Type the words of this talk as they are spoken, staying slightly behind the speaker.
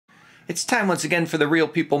It's time once again for the Real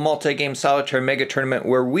People Multi-Game Solitaire Mega Tournament,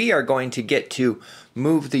 where we are going to get to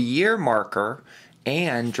move the year marker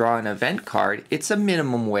and draw an event card. It's a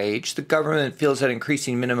minimum wage. The government feels that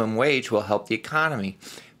increasing minimum wage will help the economy.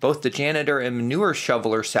 Both the janitor and manure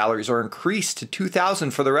shoveler salaries are increased to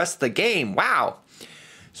 $2,000 for the rest of the game. Wow.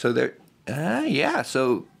 So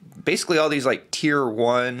so basically all these like tier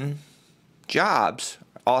 1 jobs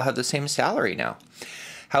all have the same salary now.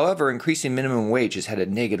 However, increasing minimum wage has had a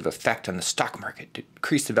negative effect on the stock market,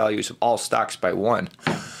 decreased the values of all stocks by 1.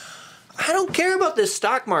 I don't care about this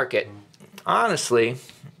stock market. Honestly,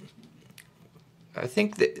 I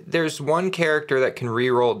think that there's one character that can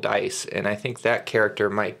re-roll dice, and I think that character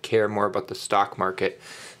might care more about the stock market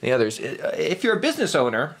than the others. If you're a business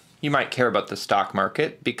owner, you might care about the stock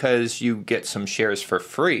market because you get some shares for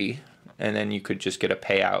free, and then you could just get a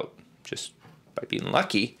payout just by being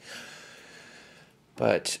lucky.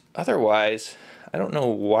 But otherwise, I don't know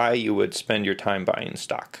why you would spend your time buying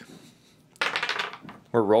stock.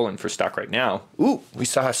 We're rolling for stock right now. Ooh, we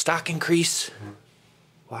saw a stock increase.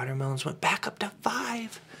 Watermelons went back up to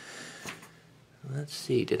 5. Let's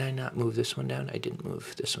see, did I not move this one down? I didn't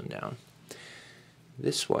move this one down.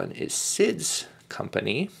 This one is Sid's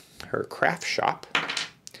company, her craft shop.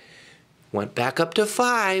 Went back up to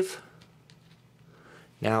 5.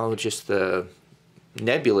 Now just the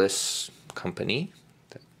Nebulous company.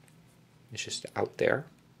 It's just out there.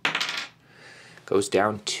 Goes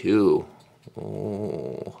down 2.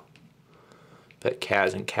 Oh. But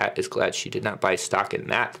Kaz and Kat is glad she did not buy stock in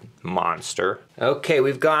that monster. Okay,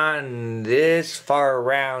 we've gone this far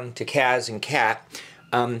around to Kaz and Kat.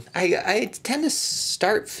 I tend to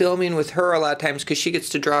start filming with her a lot of times because she gets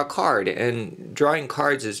to draw a card, and drawing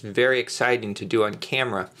cards is very exciting to do on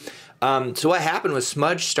camera. So what happened was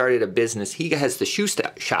Smudge started a business. He has the shoe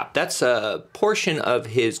shop. That's a portion of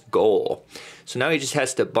his goal. So now he just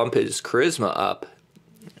has to bump his charisma up,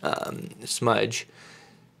 Smudge,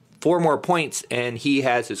 4 more points, and he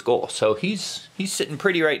has his goal. So he's sitting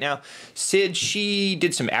pretty right now. Sid, she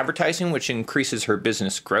did some advertising, which increases her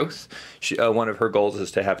business growth. One of her goals is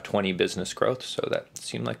to have 20 business growth, so that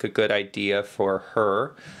seemed like a good idea for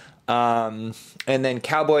her. And then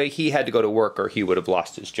Cowboy, he had to go to work or he would have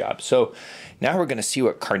lost his job. So now we're going to see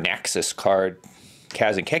what Karnaxis card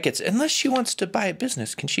Kaz and Kat gets, unless she wants to buy a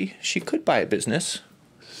business. Can she? She could buy a business.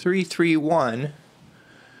 331.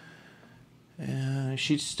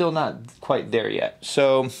 She's still not quite there yet.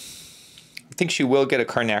 So I think she will get a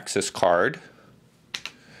Karnaxis card.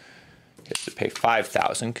 Gets to pay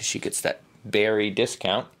 $5,000 because she gets that berry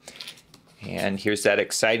discount. And here's that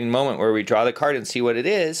exciting moment where we draw the card and see what it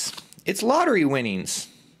is. It's lottery winnings.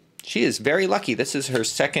 She is very lucky. This is her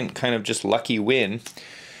second kind of just lucky win.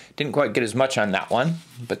 Didn't quite get as much on that one,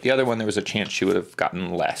 but the other one there was a chance she would have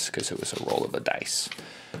gotten less because it was a roll of a dice.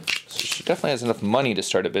 So she definitely has enough money to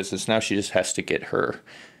start a business. Now she just has to get her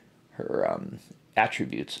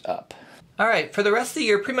attributes up. All right, for the rest of the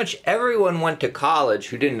year, pretty much everyone went to college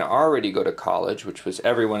who didn't already go to college, which was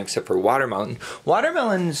everyone except for Watermelon.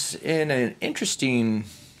 Watermelon's in an interesting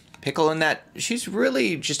pickle in that she's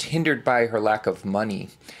really just hindered by her lack of money.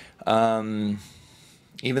 Even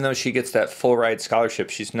though she gets that full ride scholarship,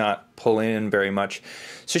 she's not pulling in very much.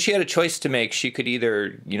 So she had a choice to make. She could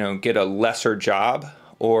either, get a lesser job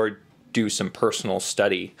or do some personal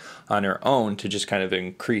study on her own to just kind of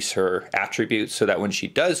increase her attributes so that when she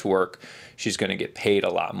does work, she's going to get paid a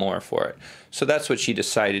lot more for it. So that's what she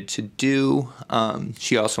decided to do.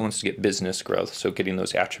 She also wants to get business growth, so getting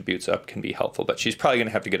those attributes up can be helpful. But she's probably going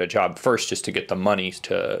to have to get a job first just to get the money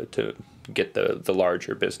to get the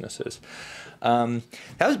larger businesses. That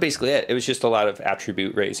was basically it. It was just a lot of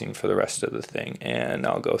attribute raising for the rest of the thing. And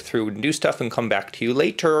I'll go through and do stuff and come back to you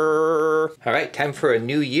later. All right, time for a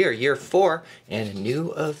new year, year 4, and a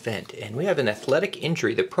new event. And we have an athletic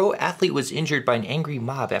injury. The pro athlete was injured by an angry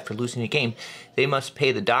mob after losing a game. They must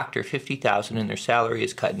pay the doctor $50,000 and their salary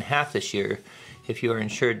is cut in half this year. If you are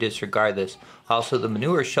insured, disregard this. Also, the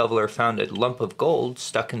manure shoveler found a lump of gold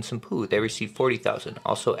stuck in some poo. They received $40,000.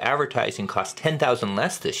 Also, advertising cost $10,000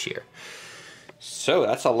 less this year. So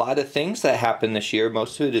that's a lot of things that happened this year.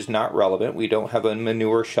 Most of it is not relevant. We don't have a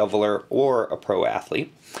manure shoveler or a pro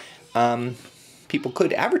athlete. People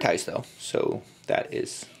could advertise though, so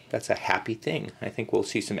that's a happy thing. I think we'll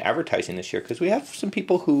see some advertising this year because we have some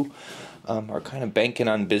people who are kind of banking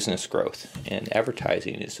on business growth, and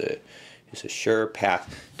advertising is a sure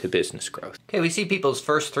path to business growth. Okay, we see people's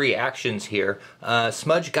first 3 actions here.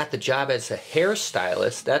 Smudge got the job as a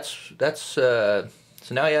hairstylist.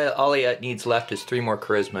 So now all he needs left is 3 more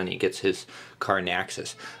charisma and he gets his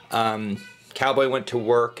Karnaxis. Cowboy went to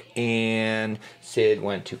work, and Sid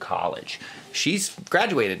went to college. She's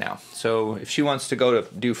graduated now, so if she wants to go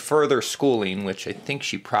to do further schooling, which I think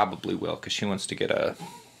she probably will because she wants to get a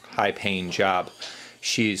high-paying job,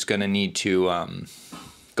 she's going to need to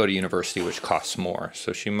go to university, which costs more.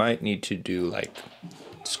 So she might need to do like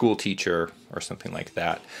school teacher or something like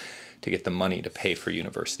that to get the money to pay for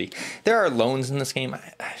university. There are loans in this game.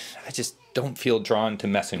 I just don't feel drawn to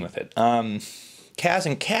messing with it. Kaz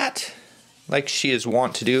and Kat, like she is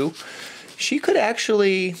wont to do, she could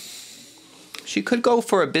go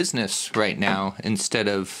for a business right now instead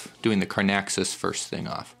of doing the Karnaxis first thing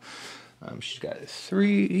off. She's got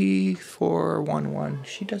 3, 4, 1, 1.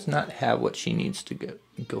 She does not have what she needs to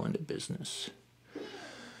go into business.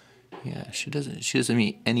 Yeah, she doesn't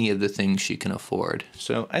meet any of the things she can afford.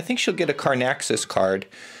 So I think she'll get a Karnaxis card.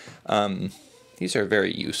 These are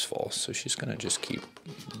very useful, so she's going to just keep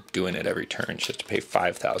doing it every turn. She has to pay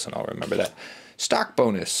 5,000. I'll remember that. Stock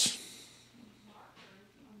bonus.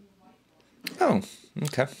 Oh,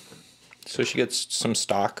 okay. So she gets some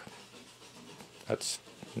stock. That's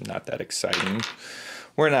not that exciting.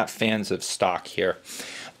 We're not fans of stock here.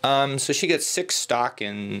 So she gets 6 stock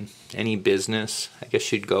in any business. I guess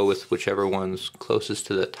she'd go with whichever one's closest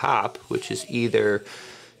to the top, which is either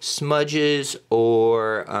Smudge's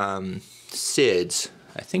or Sid's.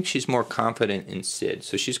 I think she's more confident in Sid.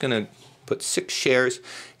 So she's going to put 6 shares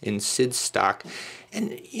in Sid's stock.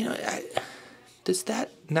 And, you know, does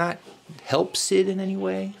that not help Sid in any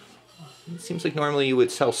way? It seems like normally you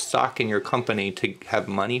would sell stock in your company to have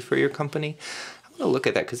money for your company. I'm going to look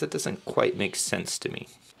at that because that doesn't quite make sense to me.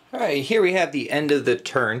 All right, here we have the end of the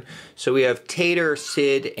turn. So we have Tater,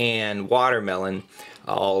 Sid, and Watermelon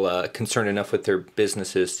all concerned enough with their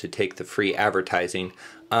businesses to take the free advertising.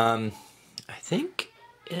 I think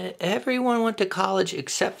everyone went to college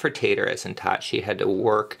except for Tater, as in taught she had to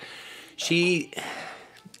work.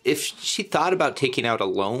 If she thought about taking out a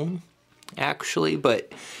loan, actually,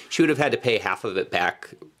 but she would have had to pay half of it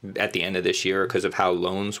back at the end of this year because of how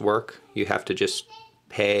loans work. You have to just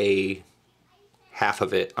pay half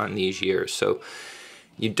of it on these years. So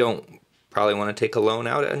you don't probably want to take a loan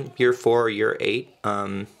out in year 4 or year 8.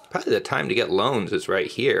 Probably the time to get loans is right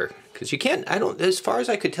here because you can't, as far as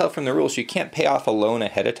I could tell from the rules, you can't pay off a loan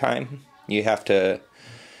ahead of time. You have to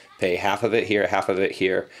pay half of it here, half of it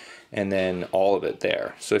here, and then all of it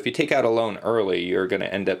there. So if you take out a loan early, you're going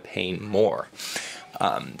to end up paying more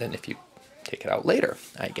than if you take it out later,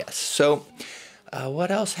 I guess. So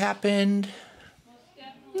what else happened?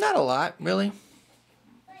 Not a lot, really.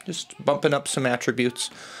 Just bumping up some attributes.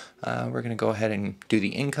 We're going to go ahead and do the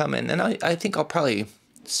income, and then I think I'll probably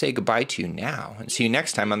say goodbye to you now and see you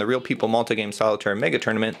next time on the Real People Multi-Game Solitaire Mega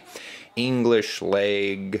Tournament, English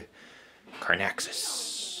Leg Karnaxis.